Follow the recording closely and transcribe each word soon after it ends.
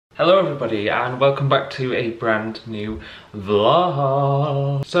Hello everybody and welcome back to a brand new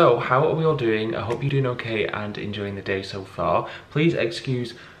vlog. So how are we all doing? I hope you're doing okay and enjoying the day so far. Please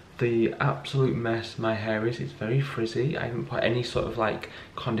excuse the absolute mess my hair is. It's very frizzy. I haven't put any sort of like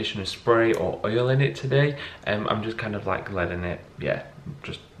conditioner spray or oil in it today. I'm just kind of like letting it, yeah,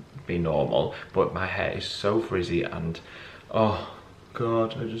 just be normal. But my hair is so frizzy and oh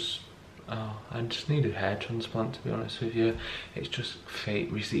god, I just need a hair transplant, to be honest with you. It's just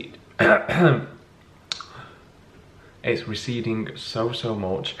recede. It's receding so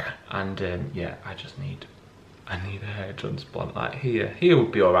much, and yeah, I need a hair transplant. Like here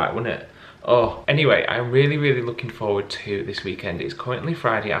would be all right, wouldn't it? Oh, anyway, I'm really looking forward to this weekend. It's currently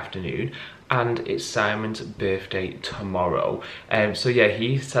Friday afternoon and it's Simon's birthday tomorrow. So yeah,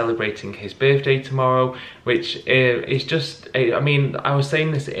 he's celebrating his birthday tomorrow, which is just, I mean, I was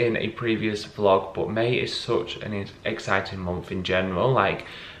saying this in a previous vlog, but May is such an exciting month in general. Like,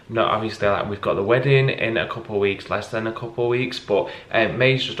 not obviously, like we've got the wedding in a couple of weeks, less than a couple of weeks, but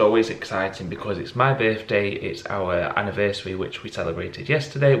May's just always exciting because it's my birthday, it's our anniversary, which we celebrated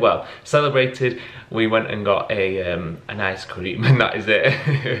yesterday. Well, we went and got an ice cream and that is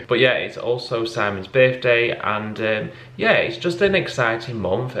it. But yeah, it's also Simon's birthday, and yeah, it's just an exciting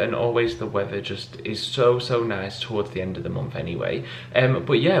month, and always the weather just is so nice towards the end of the month anyway.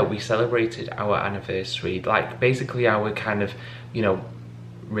 But yeah, we celebrated our anniversary, like basically our kind of, you know,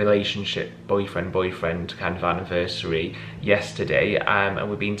 relationship boyfriend kind of anniversary yesterday, and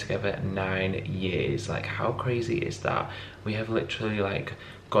we've been together 9 years. Like, how crazy is that? We have literally like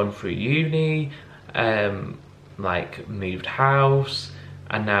gone through uni, like moved house,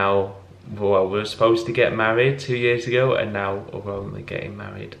 and now, well, we were supposed to get married 2 years ago, and now we're only getting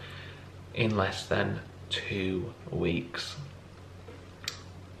married in less than 2 weeks.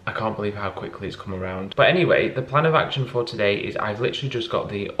 I can't believe how quickly it's come around. But anyway, the plan of action for today is I've literally just got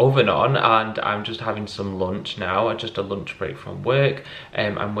the oven on and I'm just having some lunch now, just a lunch break from work.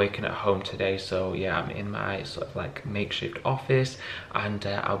 I'm working at home today, so yeah, I'm in my sort of like makeshift office, and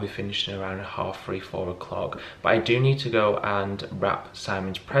I'll be finishing around 3:30, 4 o'clock. But I do need to go and wrap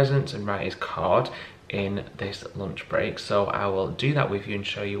Simon's presents and write his card in this lunch break, so I will do that with you and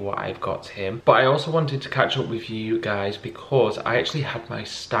show you what I've got to him. But I also wanted to catch up with you guys because I actually had my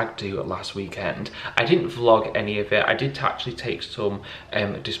stag do last weekend. I didn't vlog any of it. I did actually take some I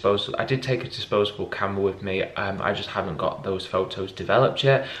did take a disposable camera with me. I just haven't got those photos developed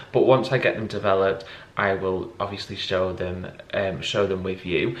yet, but once I get them developed I will obviously show them with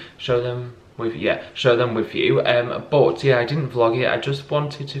you. Show them with you. But yeah, I didn't vlog it. I just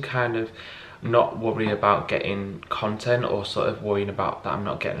wanted to kind of not worry about getting content, or sort of worrying about that I'm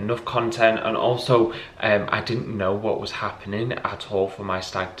not getting enough content. And also I didn't know what was happening at all for my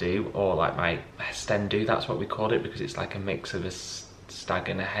stag do, or like my sten do, that's what we called it, because it's like a mix of a stag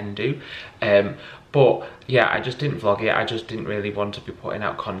and a hen do. But yeah, I just didn't vlog it. I just didn't really want to be putting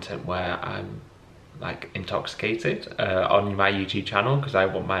out content where I'm like intoxicated on my YouTube channel, because I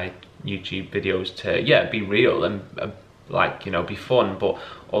want my YouTube videos to, yeah, be real and like, you know, be fun, but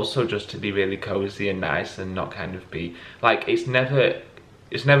also just to be really cozy and nice, and not kind of be like, it's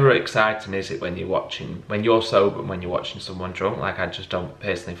never exciting, is it, when you're sober and when you're watching someone drunk? Like, I just don't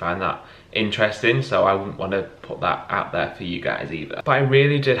personally find that interesting, so I wouldn't want to put that out there for you guys either. But I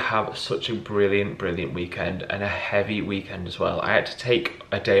really did have such a brilliant weekend, and a heavy weekend as well. I had to take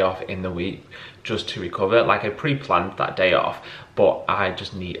a day off in the week just to recover. Like, I pre-planned that day off, but I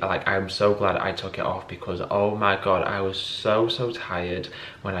just need, like, I'm so glad I took it off, because oh my god, I was so tired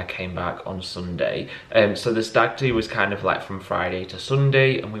when I came back on Sunday. So the stag do was kind of like from Friday to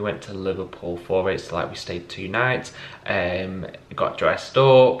Sunday, and we went to Liverpool for it. So like, we stayed 2 nights, got dressed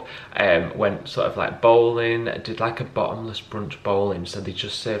up, went sort of like bowling, did like a bottomless brunch bowling. So they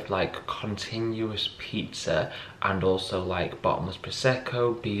just served like continuous pizza and also like bottomless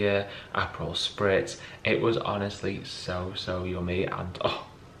prosecco, beer, Aperol spritz. It was honestly so yummy, and oh,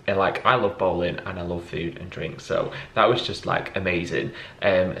 and like, I love bowling and I love food and drink, so that was just like amazing.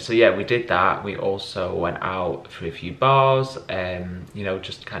 So yeah, we did that. We also went out for a few bars, you know,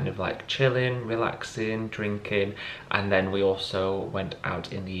 just kind of like chilling, relaxing, drinking, and then we also went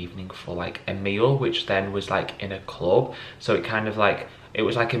out in the evening for like a meal, which then was like in a club. So it kind of like, it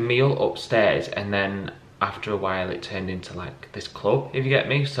was like a meal upstairs, and then after a while it turned into like this club, if you get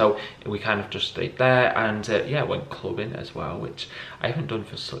me. So we kind of just stayed there, and yeah, went clubbing as well, which I haven't done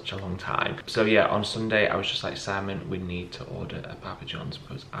for such a long time. So yeah, on Sunday I was just like, Simon, we need to order a Papa John's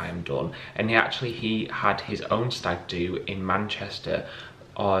because I am done. And he had his own stag do in Manchester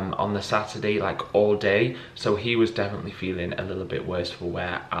on the Saturday, like all day, so he was definitely feeling a little bit worse for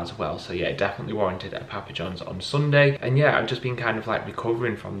wear as well. So yeah, it definitely warranted a Papa John's on Sunday. And yeah, I've just been kind of like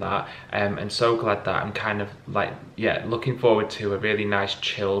recovering from that, and so glad that I'm kind of like, yeah, looking forward to a really nice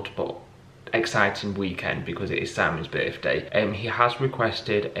chilled but exciting weekend, because it is Simon's birthday. He has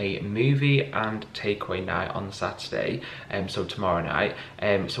requested a movie and takeaway night on Saturday, so tomorrow night.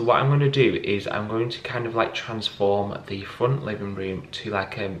 So what I'm going to do is I'm going to kind of like transform the front living room to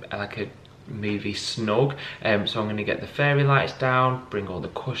like a movie snug. So I'm going to get the fairy lights down, bring all the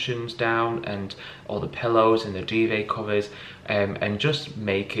cushions down and all the pillows and the duvet covers, and just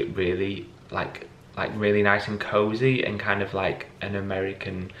make it really like really nice and cozy and kind of like an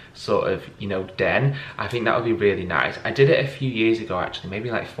American sort of, you know, den. I think that would be really nice. I did it a few years ago, actually, maybe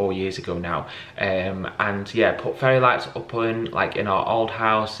like 4 years ago now, and yeah, put fairy lights up on like in our old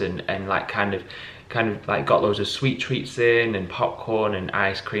house, and like kind of like got loads of sweet treats in and popcorn and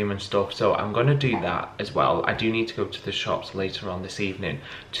ice cream and stuff. So I'm gonna do that as well. I do need to go to the shops later on this evening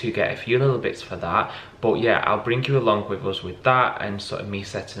to get a few little bits for that. But yeah, I'll bring you along with us with that, and sort of me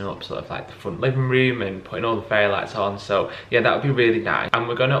setting up sort of like the front living room and putting all the fairy lights on. So yeah, that would be really nice. And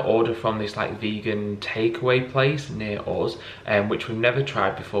we're gonna order from this like vegan takeaway place near us, which we've never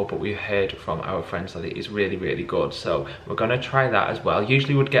tried before, but we've heard from our friends that it is really, really good. So we're gonna try that as well.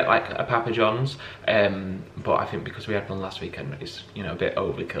 Usually would get like a Papa John's, but I think because we had one last weekend, it's, you know, a bit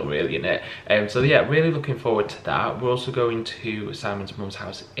overkill really, isn't it? So yeah, really looking forward to that. We're also going to Simon's mum's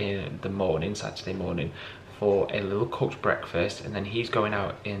house in the morning, Saturday morning, for a little cooked breakfast, and then he's going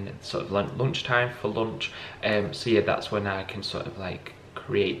out in sort of lunchtime for lunch. So yeah, that's when I can sort of like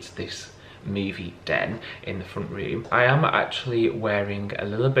create this movie den in the front room. I am actually wearing a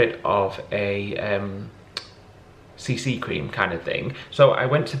little bit of a CC cream kind of thing. So I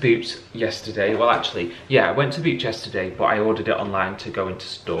went to Boots yesterday. Well, actually, yeah, I went to Boots yesterday, but I ordered it online to go into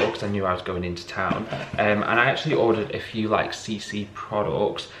store because I knew I was going into town. And I actually ordered a few like CC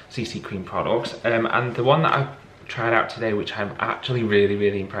cream products. And the one that I tried out today, which I'm actually really,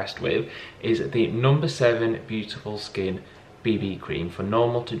 really impressed with, is the No. 7 Beautiful Skin BB cream for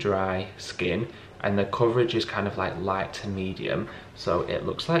normal to dry skin. And the coverage is kind of like light to medium. So it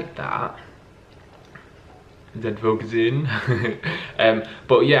looks like that. Then focus in.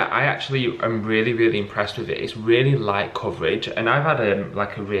 But yeah, I actually am really, really impressed with it. It's really light coverage, and I've had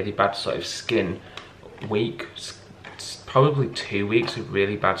like a really bad sort of skin week, probably 2 weeks of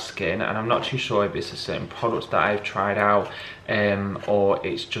really bad skin, and I'm not too sure if it's a certain product that I've tried out, or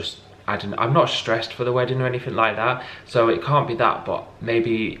it's just, I'm not stressed for the wedding or anything like that, so it can't be that, but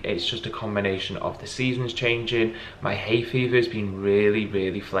maybe it's just a combination of the seasons changing. My hay fever has been really,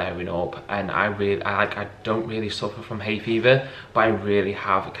 really flaring up, and I don't really suffer from hay fever, but I really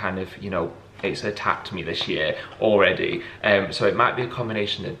have kind of, you know, it's attacked me this year already. So it might be a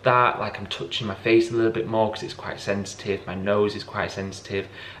combination of that, like I'm touching my face a little bit more because it's quite sensitive, my nose is quite sensitive,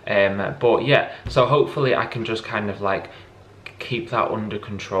 but yeah, so hopefully I can just kind of like keep that under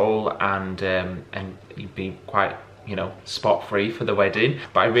control and be quite, you know, spot free for the wedding.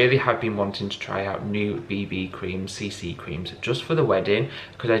 But I really have been wanting to try out new BB creams, CC creams, just for the wedding,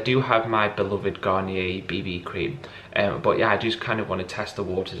 because I do have my beloved Garnier BB cream, but yeah, I just kind of want to test the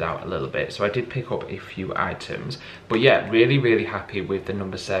waters out a little bit. So I did pick up a few items, but yeah, really, really happy with the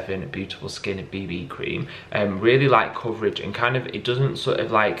No. 7 Beautiful Skin BB cream. Really light coverage, and kind of, it doesn't sort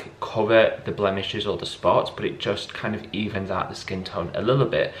of like cover the blemishes or the spots, but it just kind of evens out the skin tone a little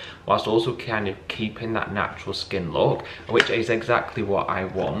bit, whilst also kind of keeping that natural skin look, which is exactly what I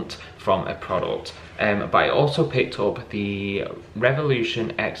want from a product. But I also picked up the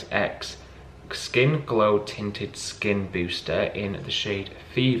Revolution XX Skin Glow Tinted Skin Booster in the shade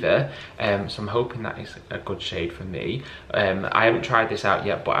Fever, so I'm hoping that is a good shade for me. I haven't tried this out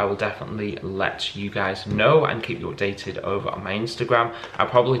yet, but I will definitely let you guys know and keep you updated over on my Instagram. I'll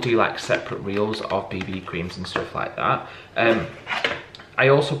probably do like separate reels of BB creams and stuff like that. I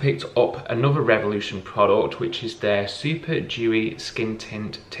also picked up another Revolution product, which is their Super Dewy Skin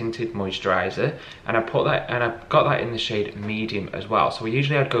Tint Tinted Moisturizer, and I got that in the shade Medium as well. So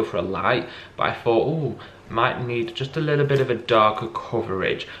usually I'd go for a light, but I thought, oh, might need just a little bit of a darker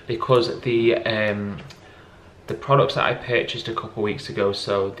coverage, because the products that I purchased a couple weeks ago,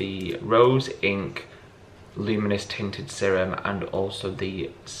 so the Rose Ink Luminous Tinted Serum and also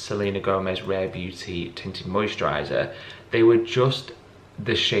the Selena Gomez Rare Beauty Tinted Moisturizer, they were just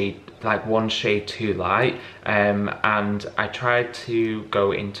the shade, like one shade too light, and I tried to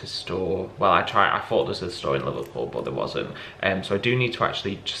go into store. Well, I thought there was a store in Liverpool, but there wasn't, so I do need to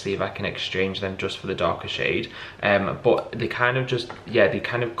actually just see if I can exchange them just for the darker shade, but they kind of just, yeah, they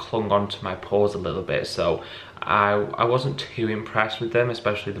kind of clung onto my pores a little bit, so I wasn't too impressed with them,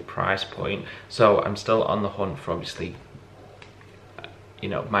 especially the price point. So I'm still on the hunt for, obviously, you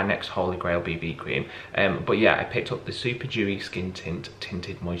know, my next holy grail BB cream. But yeah, I picked up the Super Dewy Skin Tint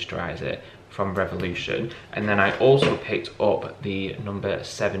Tinted Moisturiser from Revolution, and then I also picked up the number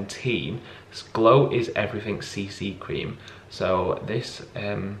 17 Glow Is Everything CC cream. So this,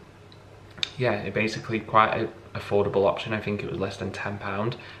 yeah, it basically quite an affordable option. I think it was less than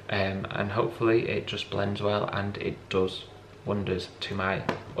 £10, and hopefully it just blends well and it does wonders to my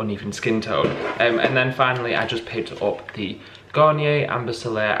uneven skin tone. And then finally I just picked up the Garnier Amber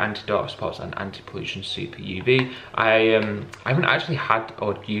Soleil Anti-Dark Spots and Anti-Pollution Super UV. I haven't actually had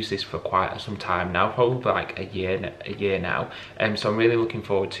or used this for quite some time now, probably like a year now. So I'm really looking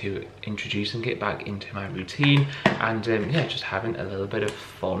forward to introducing it back into my routine, and yeah, just having a little bit of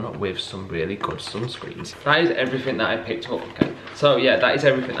fun with some really good sunscreens. That is everything that I picked up. Okay, so yeah, that is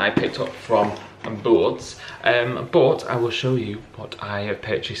everything that I picked up from Boots, but I will show you what I have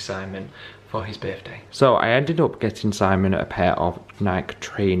purchased Simon for his birthday. So I ended up getting Simon a pair of Nike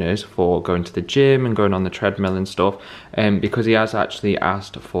trainers for going to the gym and going on the treadmill and stuff, because he has actually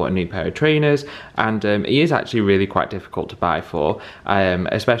asked for a new pair of trainers, and he is actually really quite difficult to buy for,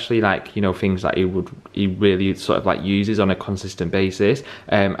 especially like, you know, things that he really sort of like uses on a consistent basis,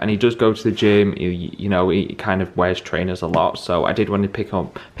 and he does go to the gym. You know, he kind of wears trainers a lot, so I did want to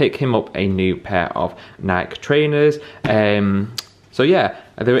pick him up a new pair of Nike trainers. So yeah,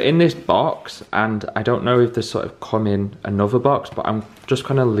 they were in this box, and I don't know if they sort of come in another box, but I'm just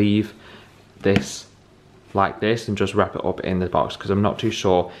gonna leave this like this and just wrap it up in the box, because I'm not too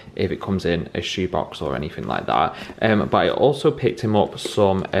sure if it comes in a shoe box or anything like that. But I also picked him up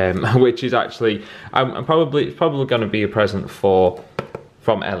some, which is actually, it's probably gonna be a present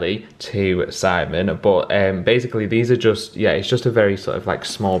from Ellie to Simon, but basically these are just, yeah, it's just a very sort of like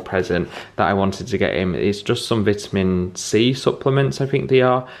small present that I wanted to get him. It's just some vitamin C supplements, I think they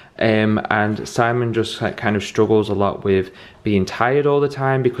are, and Simon just like kind of struggles a lot with being tired all the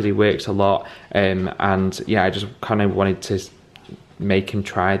time because he works a lot, and yeah, I just kind of wanted to make him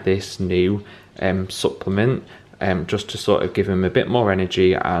try this new supplement, just to sort of give him a bit more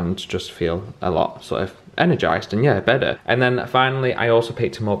energy and just feel a lot sort of energized and yeah, better. And then finally I also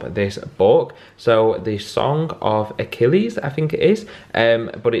picked him up this book, so the Song of Achilles, I think it is,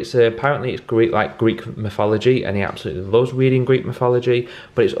 but it's apparently it's Greek mythology, and he absolutely loves reading Greek mythology,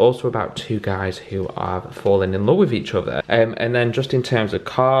 but it's also about two guys who are falling in love with each other. And then just in terms of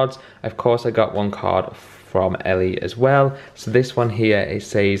cards, of course I got one card from Ellie as well. So this one here, it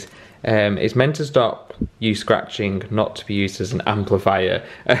says, it's meant to stop you scratching, not to be used as an amplifier,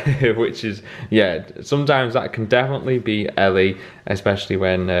 which is, yeah, sometimes that can definitely be Ellie, especially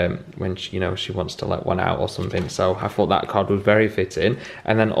when she, you know, she wants to let one out or something. So I thought that card was very fitting.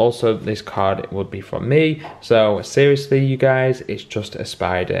 And then also this card would be from me. So seriously, you guys, it's just a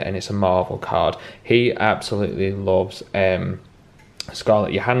spider, and it's a Marvel card. He absolutely loves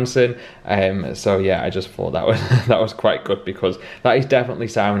Scarlett Johansson, so yeah, I just thought that was that was quite good, because that is definitely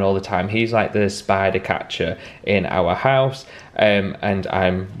Simon all the time. He's like the spider catcher in our house, and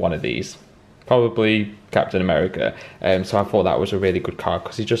I'm one of these, probably Captain America, so I thought that was a really good card,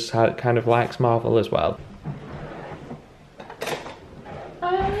 because he just kind of likes Marvel as well.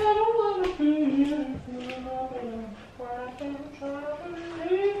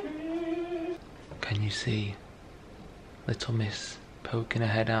 Can you see little Miss poking her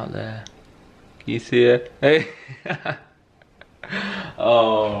head out there? Can you see her? Hey.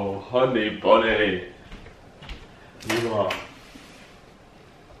 Oh, honey bunny, you are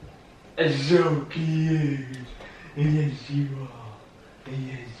so cute. Yes you are.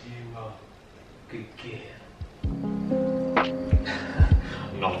 Yes you are. Good girl.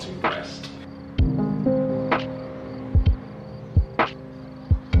 Not impressed.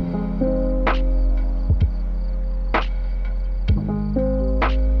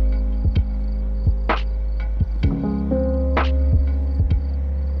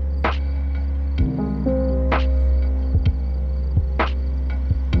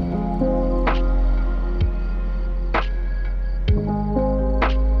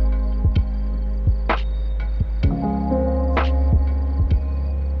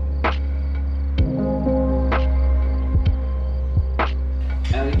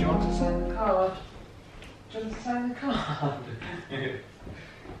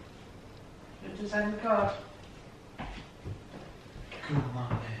 Come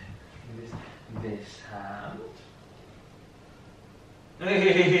on, this hand.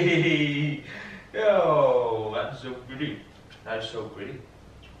 Hey, oh, that's so pretty. That's so pretty.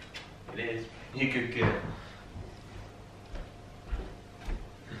 It is. You could get it.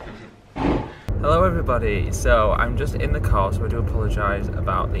 Hello everybody, so I'm just in the car, so I do apologise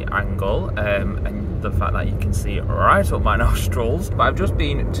about the angle and the fact that you can see right up my nostrils. But I've just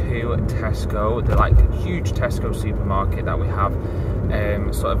been to Tesco, the like huge Tesco supermarket that we have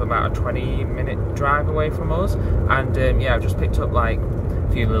sort of about a 20-minute drive away from us, and yeah, I've just picked up like a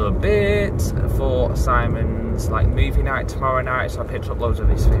few little bits for Simon's like movie night tomorrow night. So I picked up loads of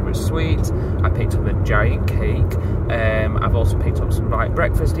his favourite sweets. I picked up a giant cake. I've also picked up some like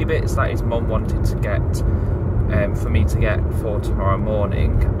breakfasty bits that his mum wanted to get for me to get for tomorrow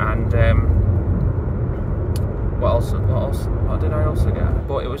morning. And what did I also get?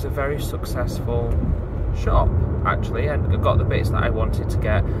 But it was a very successful shop actually, and I got the bits that I wanted to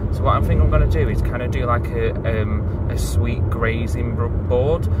get. So what I'm thinking I'm going to do is kind of do like a sweet grazing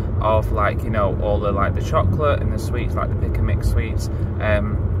board of like, you know, all the like the chocolate and the sweets, like the pick and mix sweets.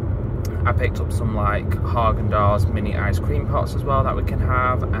 I picked up some like Haagen-Dazs mini ice cream pots as well that we can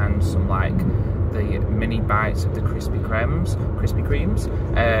have, and some like the mini bites of the Krispy Kremes.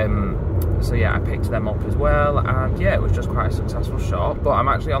 So yeah, I picked them up as well, and yeah, it was just quite a successful shop. But I'm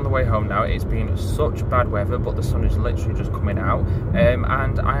actually on the way home now. It's been such bad weather, but the sun is literally just coming out,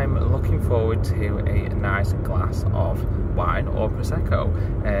 and I'm looking forward to a nice glass of wine or Prosecco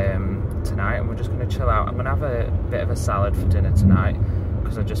tonight, and we're just going to chill out. I'm going to have a bit of a salad for dinner tonight,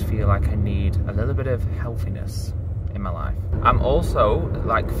 because I just feel like I need a little bit of healthiness in my life. I'm also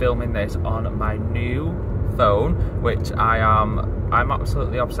like filming this on my new phone, which I'm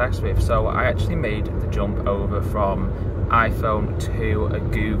absolutely obsessed with. So I actually made the jump over from iPhone to a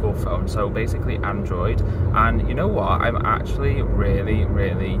Google phone, so basically Android. And you know what, I'm actually really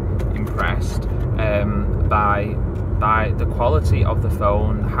impressed by the quality of the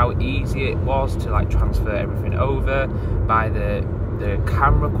phone, how easy it was to like transfer everything over, by the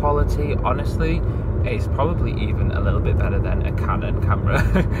camera quality. Honestly, it's probably even a little bit better than a Canon camera,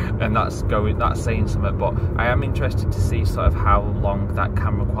 and that's saying something. But I am interested to see sort of how long that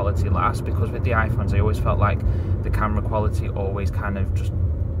camera quality lasts, because with the iPhones I always felt like the camera quality always kind of just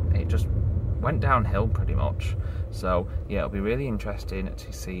went downhill pretty much. So yeah, it'll be really interesting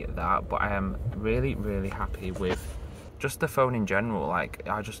to see that. But I am really happy with just the phone in general. Like,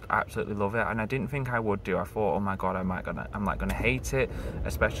 I just absolutely love it, and I didn't think I would do. I thought, oh my god, I'm like gonna hate it,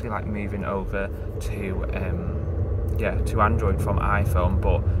 especially like moving over to to Android from iPhone.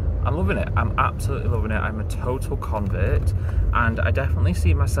 But I'm loving it. I'm absolutely loving it. I'm a total convert, and I definitely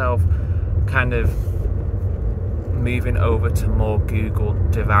see myself kind of moving over to more Google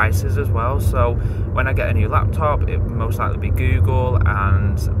devices as well. So when I get a new laptop, it will most likely be Google,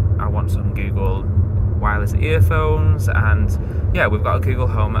 and I want some Google wireless earphones. And yeah, we've got a Google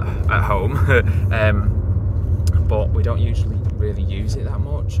Home at home, but we don't usually really use it that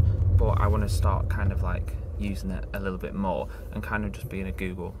much. But I want to start kind of like using it a little bit more, and kind of just being a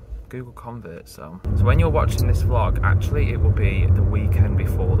Google convert. So when you're watching this vlog, actually it will be the weekend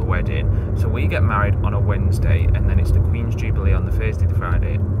before the wedding. So we get married on a Wednesday, and then it's the Queen's Jubilee on the Thursday, the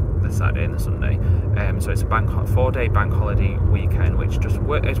Friday, the Saturday and the Sunday. So it's a 4-day bank holiday weekend, which just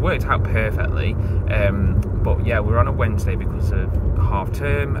it's worked out perfectly. But yeah, we're on a Wednesday because of half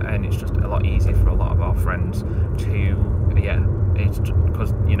term, and it's just a lot easier for a lot of our friends to it's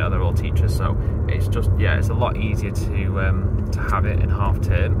because, you know, they're all teachers, so it's just, yeah, it's a lot easier to have it in half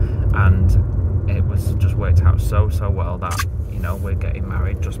term. And it was just worked out so well that, you know, we're getting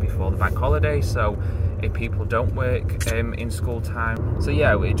married just before the bank holiday, so if people don't work in school time. So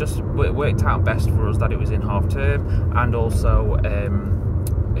yeah, it worked out best for us that it was in half term, and also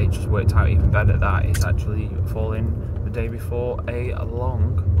it just worked out even better that it's actually falling the day before a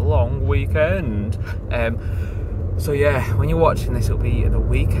long weekend. So yeah, when you're watching this, it'll be the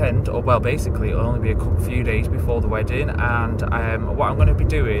weekend, or well, basically it'll only be a few days before the wedding. And what I'm going to be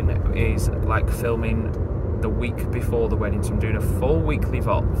doing is like filming the week before the wedding. So I'm doing a full weekly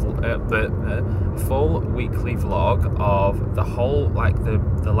vlog of the whole, like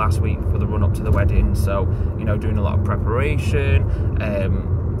the last week for the run up to the wedding. So, you know, doing a lot of preparation,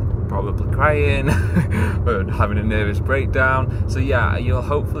 probably crying, having a nervous breakdown. So yeah, you'll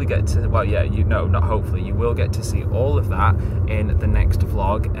hopefully get to, well, yeah, not hopefully, you will get to see all of that in the next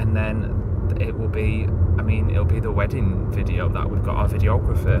vlog. And then it will be, I mean, it'll be the wedding video that we've got our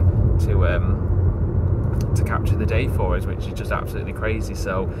videographer to capture the day for us, which is just absolutely crazy.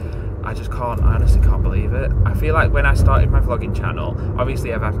 So I just can't, I honestly can't believe it. I feel like when I started my vlogging channel,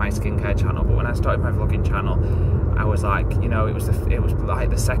 obviously I've had my skincare channel, but when I started my vlogging channel, I was like, you know, it was like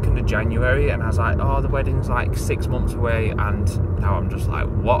the 2nd of January, and I was like, oh, the wedding's like 6 months away, and now I'm just like,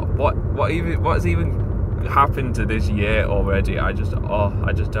 what's even happened to this year already? I just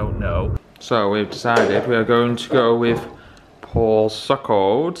don't know. So we've decided we are going to go with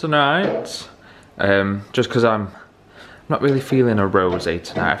Prosecco tonight, just because I'm not really feeling a rosé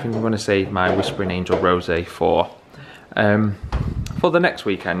tonight. I think I'm going to save my Whispering Angel rosé for the next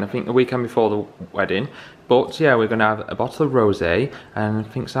weekend. I think the weekend before the wedding. But yeah, we're going to have a bottle of rosé, and I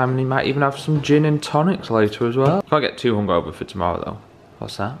think Simon might even have some gin and tonics later as well. Can't get too hungover for tomorrow though.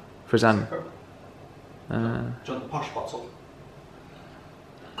 What's that? Frizan. Do you want the posh bottle?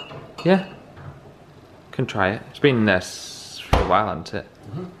 Yeah. Can try it. It's been in there for a while, hasn't it?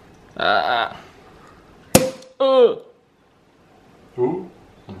 Ooh. No,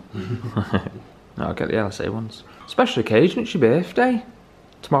 I'll get the LSA ones. Special occasion, it's your birthday.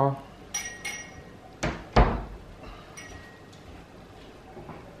 Tomorrow.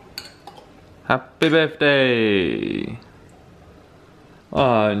 Happy birthday!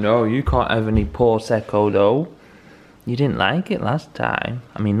 Oh no, you can't have any Prosecco though. You didn't like it last time.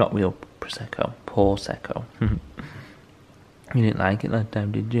 I mean, not real Prosecco, Prosecco. You didn't like it last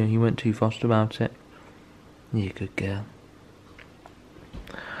time, did you? You weren't too fussed about it. You're a good girl.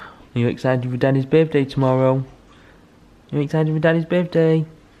 Are you excited for Daddy's birthday tomorrow? Are you excited for Daddy's birthday?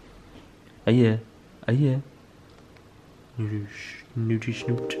 Are you? Are you? Snooty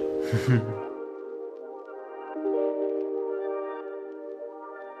snoot.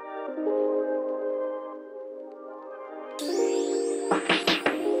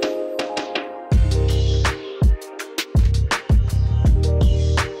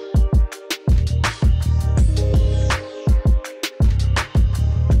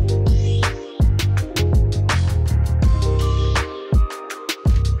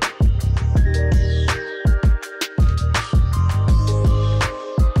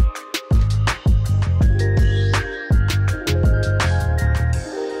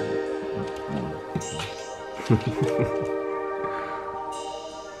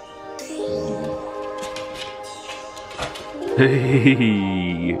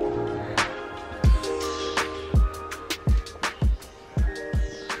 Hey.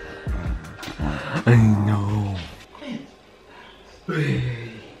 I know. Hey.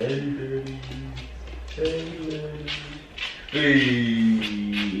 Hey.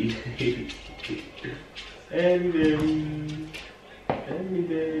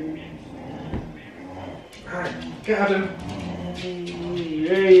 Got him.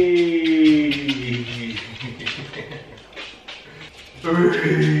 Hey.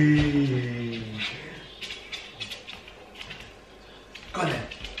 Go on then.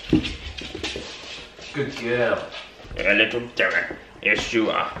 Good girl. A little terror. Yes, you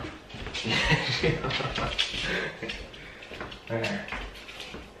are.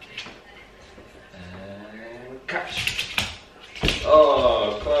 Catch.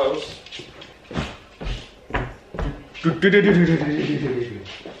 Oh, close.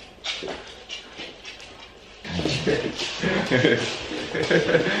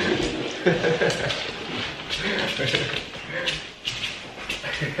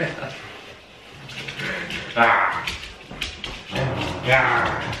 Ah.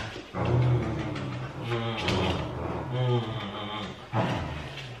 Yeah.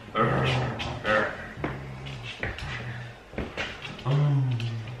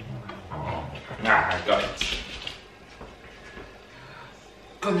 I got it.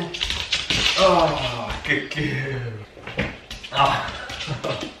 Come on. Oh, good girl. Ah.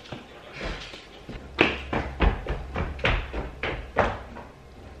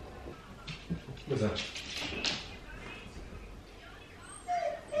 What's that?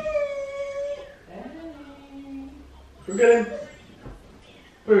 Go get him.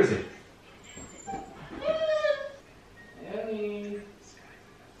 Where is he?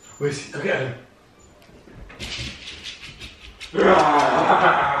 Where is he? Go get him.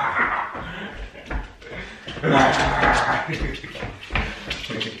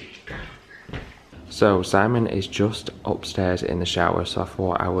 So Simon is just upstairs in the shower, so I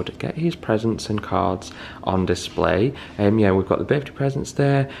thought I would get his presents and cards on display. Yeah, we've got the birthday presents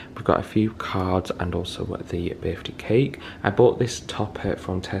there, we've got a few cards and also the birthday cake. I bought this topper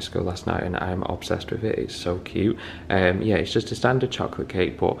from Tesco last night and I'm obsessed with it, it's so cute. Yeah, it's just a standard chocolate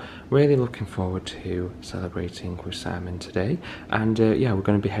cake, but really looking forward to celebrating with Simon today. And yeah, we're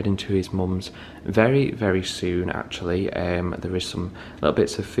going to be heading to his mum's very, very soon actually. There is some little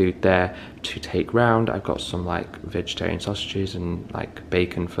bits of food there to take round. around. I've got some like vegetarian sausages and like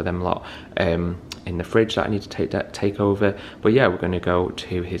bacon for them lot in the fridge that I need to take over. But yeah, we're going to go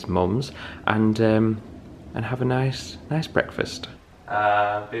to his mum's and have a nice breakfast.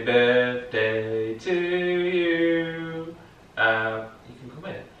 Happy birthday to you. You can come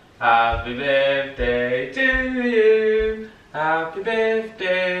in. Happy birthday to you. Happy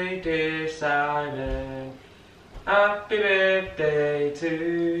birthday, dear Simon. Happy birthday to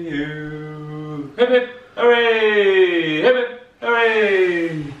you. Hip hip hooray! Hip hip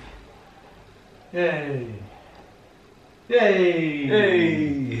hooray! Yay! Yay!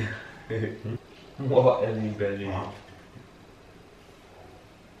 Yay! What anybody?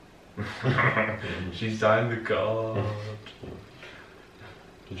 She signed the card.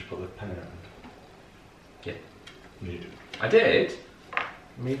 Did you put the pen around? Yeah. You did. I did.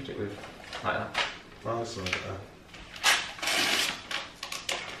 Moved it with like that. Oh, that's all right there.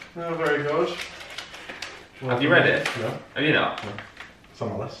 Oh, very good. Have you read it? No. Have you not? No. It's on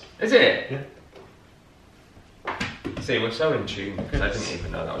my list. Is it? Yeah. See, we're so in tune because I didn't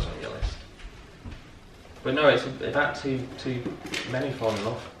even know that was on your list. But no, it's about too many fall in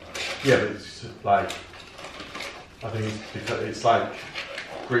love. Yeah, but it's like, I think it's because it's like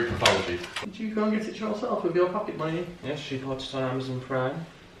Greek mythology. Did you go and get it yourself with your pocket money? Yes, she bought it on Amazon Prime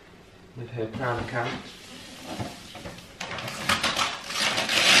with her Prime account.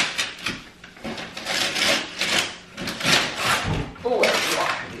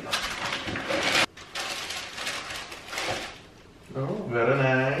 Oh, very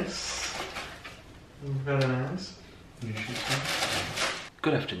nice. Very nice. You should say.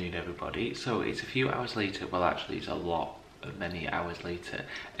 Good afternoon, everybody. So it's a few hours later. Well, actually, it's a lot. Many hours later,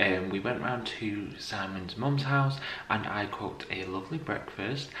 we went round to Simon's mum's house and I cooked a lovely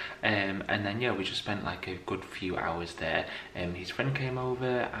breakfast, and then yeah, we just spent like a good few hours there. His friend came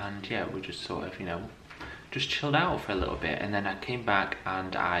over and yeah, we just sort of, you know, just chilled out for a little bit, and then I came back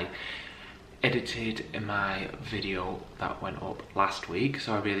and I edited my video that went up last week,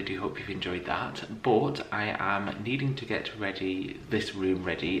 so I really do hope you've enjoyed that. But I am needing to get this room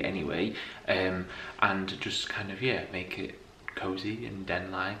ready anyway, and just kind of, yeah, make it cozy and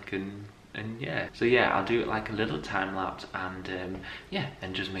den-like and yeah. So yeah, I'll do it like a little time lapse and yeah,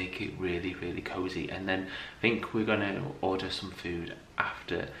 and just make it really cozy, and then I think we're gonna order some food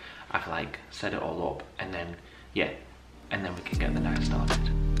after I've like set it all up, and then yeah, and then we can get the night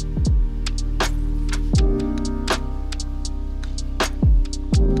started.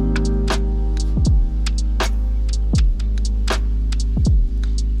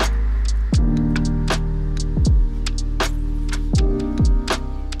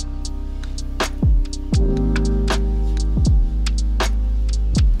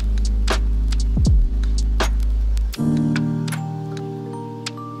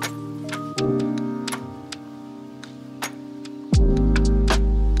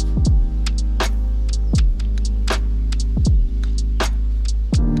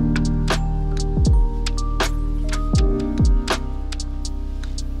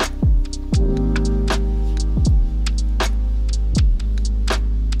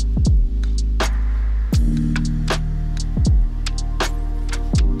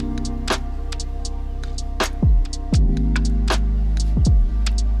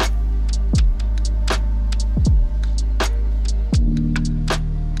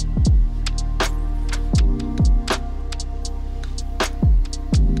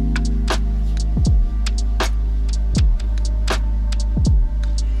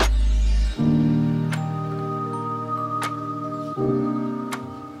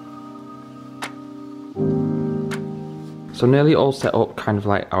 So nearly all set up, kind of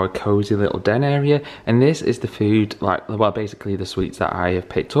like our cozy little den area, and this is the food, like, well, basically the sweets that I have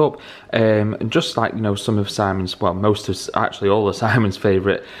picked up, and just like, you know, some of Simon's, well, most of, actually all of Simon's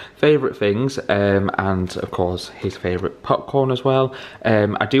favourite things, and of course his favourite popcorn as well.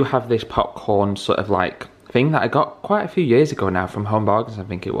 I do have this popcorn sort of like thing that I got quite a few years ago now from Home Bargains, I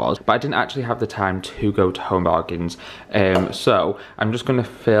think it was, but I didn't actually have the time to go to Home Bargains, so I'm just going to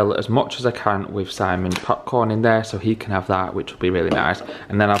fill as much as I can with Simon's popcorn in there so he can have that, which will be really nice,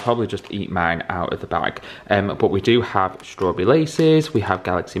 and then I'll probably just eat mine out of the bag. But we do have strawberry laces, we have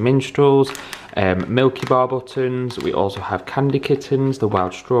Galaxy Minstrels, Milky Bar buttons, we also have Candy Kittens, the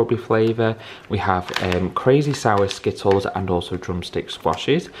wild strawberry flavour, we have crazy sour Skittles and also drumstick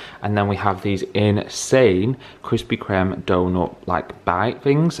squashes, and then we have these insane Krispy Kreme donut like bite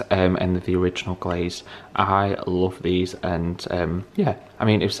things, and the original glaze. I love these, and yeah, I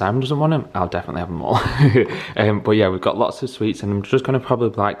mean, if Simon doesn't want them, I'll definitely have them all. But yeah, we've got lots of sweets, and I'm just going to probably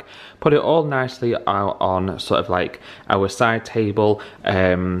like put it all nicely out on sort of like our side table,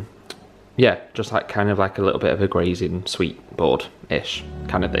 yeah, just like kind of like a little bit of a grazing sweet board-ish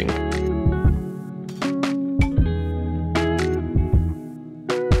kind of thing.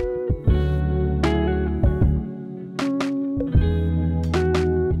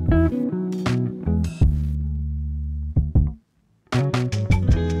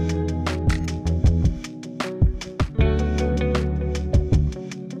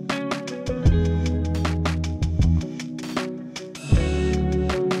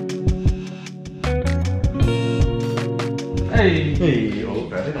 Hey, oh,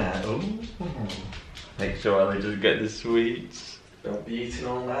 very nice. Oh. Make sure I just get the sweets. Don't be eating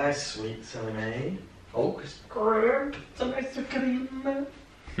all nice sweets, silly me. Oh, it's cream. It's a nice cream.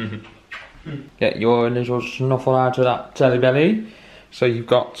 Get your little snuffle out of that jelly belly. So you've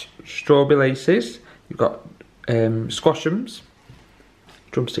got strawberry laces, you've got squashums,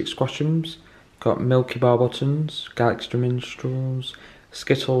 drumstick squashums, got Milky Bar buttons, Galaxy minstrels,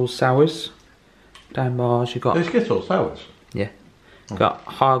 Skittles sours, down bars. You've got Skittles sours. yeah, got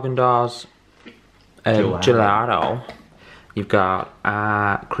Haagen-Dazs gelato. You've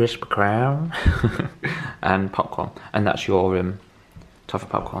got crisp crown and popcorn, and that's your toffee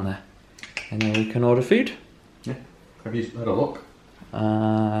popcorn there. And then we can order food. Yeah. Have you had a look?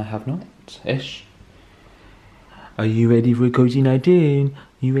 I have not. Ish. Are you ready for a cozy night in?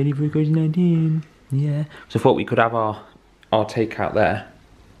 Are you ready for a cozy night in? Yeah. So I thought we could have our takeout there.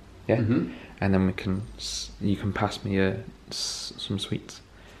 Yeah. Mm-hmm. And then you can pass me some sweets.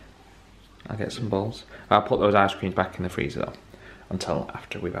 I'll get some bowls. I'll put those ice creams back in the freezer though, until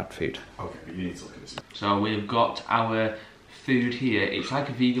after we've had food. Okay, but you need to look at this. So we've got our food here. It's like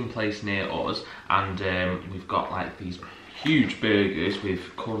a vegan place near us, and we've got like these huge burgers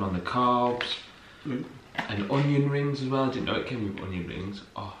with corn on the carbs and onion rings as well. I didn't know it came with onion rings.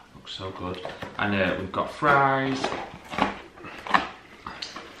 Oh, it looks so good. And we've got fries.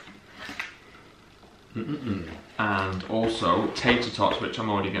 And also tater tots, which I'm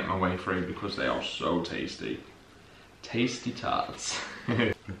already getting my way through because they are so tasty. Tasty tarts.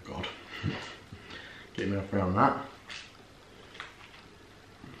 Oh God. Get me off around that.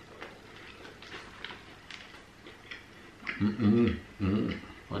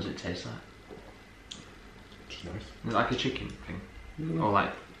 What does it taste like? It's nice. Is it like a chicken thing? Or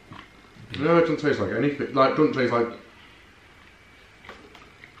like... No, it doesn't taste like anything. Like, it doesn't taste like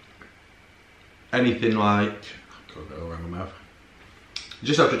anything like. I can't go around my mouth. You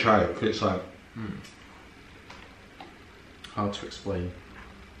just have to try it because it's like hard to explain.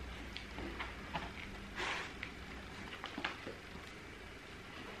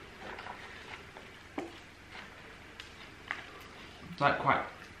 It's like quite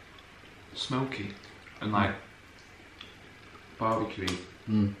smoky and like barbecuey. Do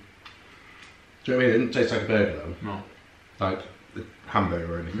you know what I mean? It didn't taste like a burger though. No. Like a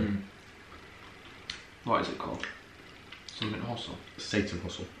hamburger or anything. What is it called? Something hustle. Satan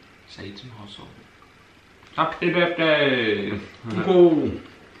hustle. Satan hustle. Happy birthday! Oh.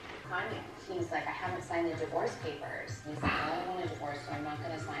 He's like, I haven't signed the divorce papers. He's like, I don't want a divorce, so I'm not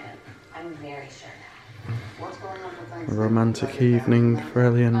going to sign it. I'm very sure now. What's going on for Thanksgiving? A romantic evening for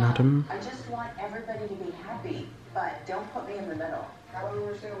Ellie and Adam. I just want everybody to be happy, but don't put me in the middle. I don't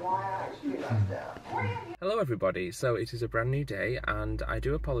understand why I should be left out. Hello everybody, so it is a brand new day and I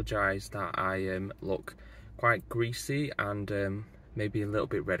do apologise that I look quite greasy and maybe a little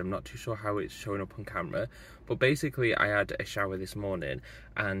bit red. I'm not too sure how it's showing up on camera, but basically I had a shower this morning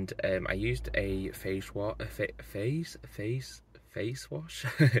and I used a face wash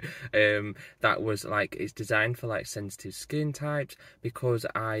that was like, it's designed for like sensitive skin types because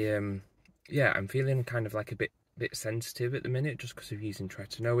I'm feeling kind of like a bit sensitive at the minute just because of using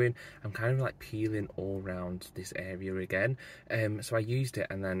tretinoin. I'm kind of like peeling all around this area again, so I used it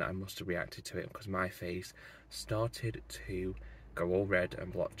and then I must have reacted to it because my face started to go all red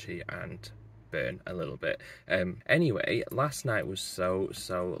and blotchy and burn a little bit. Anyway, last night was so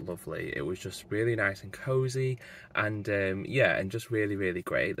lovely. It was just really nice and cozy and yeah, and just really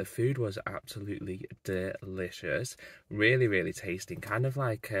great. The food was absolutely delicious, really tasty, kind of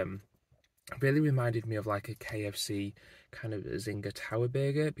like really reminded me of like a KFC kind of Zinger Tower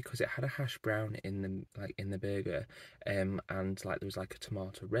burger because it had a hash brown in the burger, and like there was like a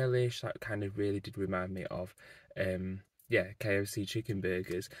tomato relish that kind of really did remind me of yeah, KFC chicken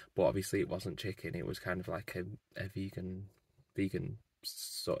burgers, but obviously it wasn't chicken, it was kind of like a vegan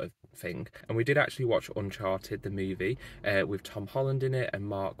sort of thing. And we did actually watch Uncharted, the movie, with Tom Holland in it and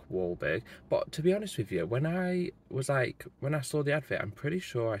Mark Wahlberg. But to be honest with you, when I saw the advert, I'm pretty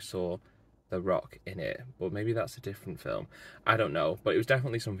sure I saw The Rock in it, but maybe that's a different film. I don't know, but it was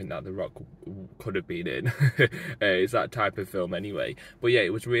definitely something that The Rock could have been in. It's that type of film anyway. But yeah,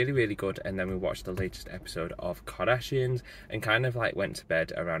 it was really, really good. And then we watched the latest episode of Kardashians and kind of like went to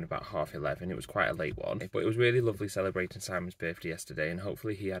bed around about 11:30. It was quite a late one, but it was really lovely celebrating Simon's birthday yesterday, and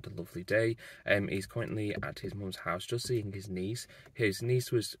hopefully he had a lovely day. He's currently at his mum's house just seeing his niece. His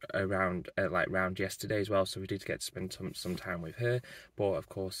niece was around round yesterday as well, so we did get to spend some time with her. But of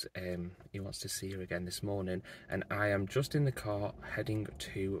course, he wants to see her again this morning, and I am just in the car heading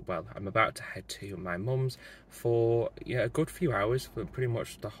to, well, I'm about to head to my mum's for a good few hours, for pretty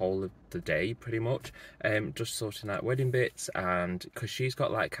much the whole of the day, pretty much. Just sorting out wedding bits, and because she's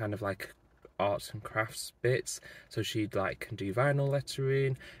got like kind of like arts and crafts bits, so she like can do vinyl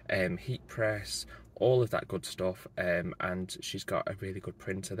lettering, heat press, all of that good stuff, and she's got a really good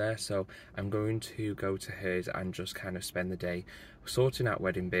printer there, so I'm going to go to hers and just kind of spend the day sorting out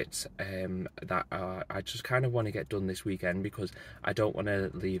wedding bits that I just kind of want to get done this weekend, because I don't want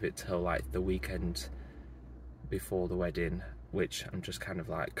to leave it till like the weekend before the wedding, which I'm just kind of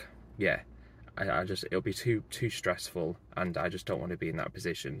like, yeah, I just, it'll be too stressful, and I just don't want to be in that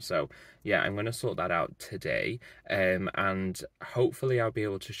position. So yeah, I'm going to sort that out today, and hopefully I'll be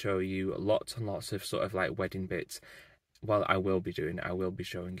able to show you lots and lots of sort of like wedding bits. Well, I will be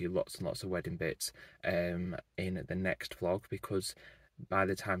showing you lots and lots of wedding bits in the next vlog, because by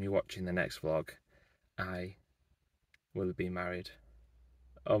the time you're watching the next vlog, I will have been married.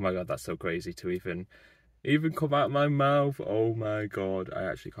 Oh my god, that's so crazy to even come out my mouth. Oh my god, I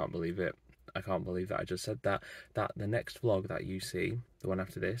actually can't believe it. I can't believe that I just said that the next vlog that you see, the one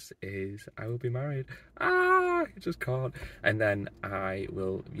after this, is I will be married. I just can't. And then I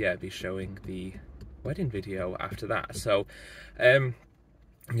will, yeah, be showing the wedding video after that. So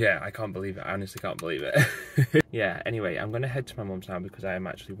yeah, I can't believe it. I honestly can't believe it. Yeah, anyway, I'm going to head to my mum's now because I am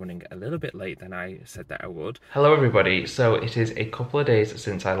actually running a little bit late than I said that I would. Hello everybody, so it is a couple of days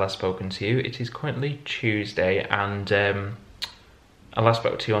since I last spoken to you. It is currently Tuesday, and I last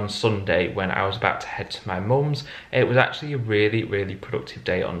spoke to you on Sunday when I was about to head to my mum's. It was actually a really, really productive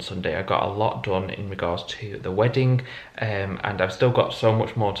day on Sunday. I got a lot done in regards to the wedding, and I've still got so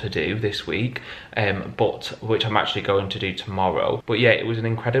much more to do this week, which I'm actually going to do tomorrow. But yeah, it was an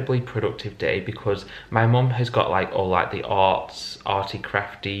incredibly productive day because my mum has got like all like the arty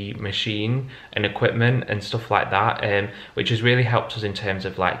crafty machine and equipment and stuff like that, which has really helped us in terms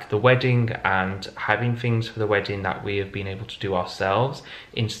of like the wedding and having things for the wedding that we have been able to do ourselves,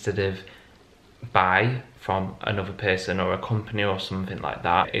 instead of buy from another person or a company or something like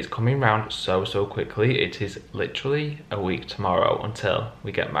that. It's coming round so quickly. It is literally a week tomorrow until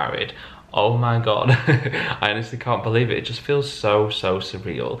we get married. Oh my god. I honestly can't believe it. It just feels so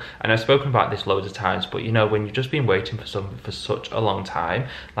surreal. And I've spoken about this loads of times, but you know, when you've just been waiting for something for such a long time,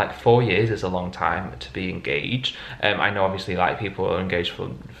 like 4 years is a long time to be engaged. I know obviously like people are engaged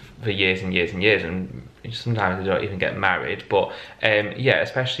for years and years and years, and sometimes they don't even get married, but yeah,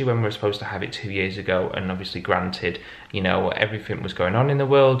 especially when we were supposed to have it 2 years ago, and obviously granted, you know, everything was going on in the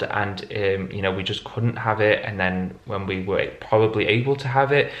world, and you know, we just couldn't have it, and then when we were probably able to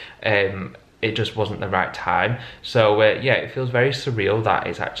have it, it just wasn't the right time. So yeah, it feels very surreal that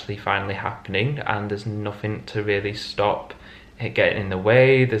it's actually finally happening, and there's nothing to really stop it getting in the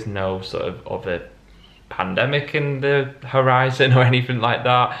way. There's no sort of other pandemic in the horizon or anything like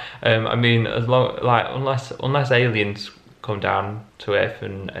that. I mean, as long like unless aliens come down to Earth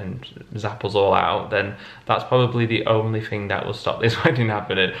and zap us all out, then that's probably the only thing that will stop this wedding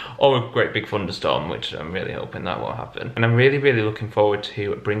happening, or a great big thunderstorm, which I'm really hoping that won't happen. And I'm really looking forward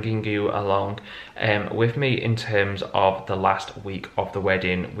to bringing you along with me in terms of the last week of the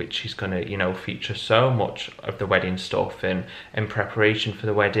wedding, which is going to, you know, feature so much of the wedding stuff and in preparation for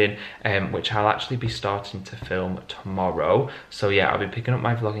the wedding, which I'll actually be starting to film tomorrow. So yeah, I'll be picking up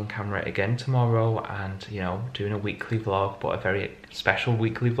my vlogging camera again tomorrow, and you know, doing a weekly vlog, but a very special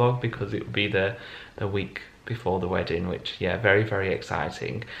weekly vlog because it will be the week before the wedding, which yeah, very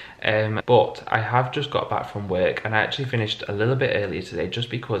exciting. But I have just got back from work, and I actually finished a little bit earlier today just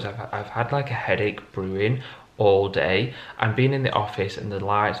because I've had like a headache brewing all day, and being in the office and the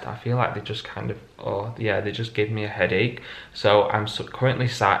lights, I feel like they just kind of, oh yeah, they just give me a headache. So I'm currently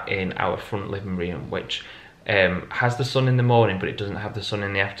sat in our front living room, which has the sun in the morning, but it doesn't have the sun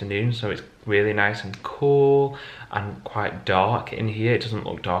in the afternoon, so it's really nice and cool and quite dark in here. It doesn't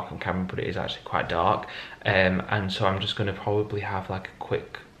look dark on camera, but it is actually quite dark, and so I'm just going to probably have like a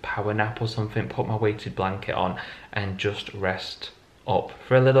quick power nap or something, put my weighted blanket on and just rest up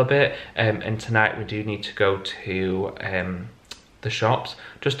for a little bit. And tonight we do need to go to the shops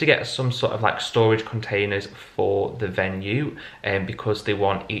just to get some sort of like storage containers for the venue, and because they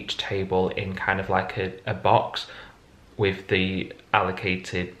want each table in kind of like a box with the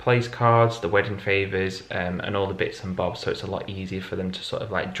allocated place cards, the wedding favours, and all the bits and bobs, so it's a lot easier for them to sort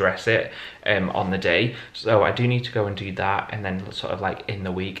of like dress it on the day. So I do need to go and do that, and then sort of like in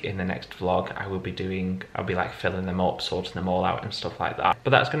the week, in the next vlog, I'll be like filling them up, sorting them all out and stuff like that. But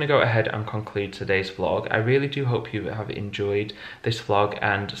that's going to go ahead and conclude today's vlog. I really do hope you have enjoyed this vlog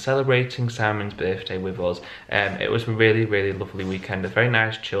and celebrating Simon's birthday with us. It was a really, really lovely weekend, a very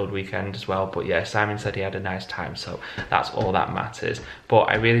nice chilled weekend as well. But yeah, Simon said he had a nice time, so that's all that matters. But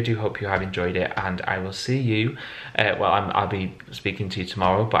I really do hope you have enjoyed it, and I will see you, I'll be speaking to you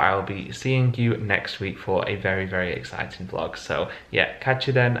tomorrow, but I'll be seeing you next week for a very, very exciting vlog. So yeah, catch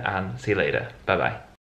you then and see you later. Bye bye.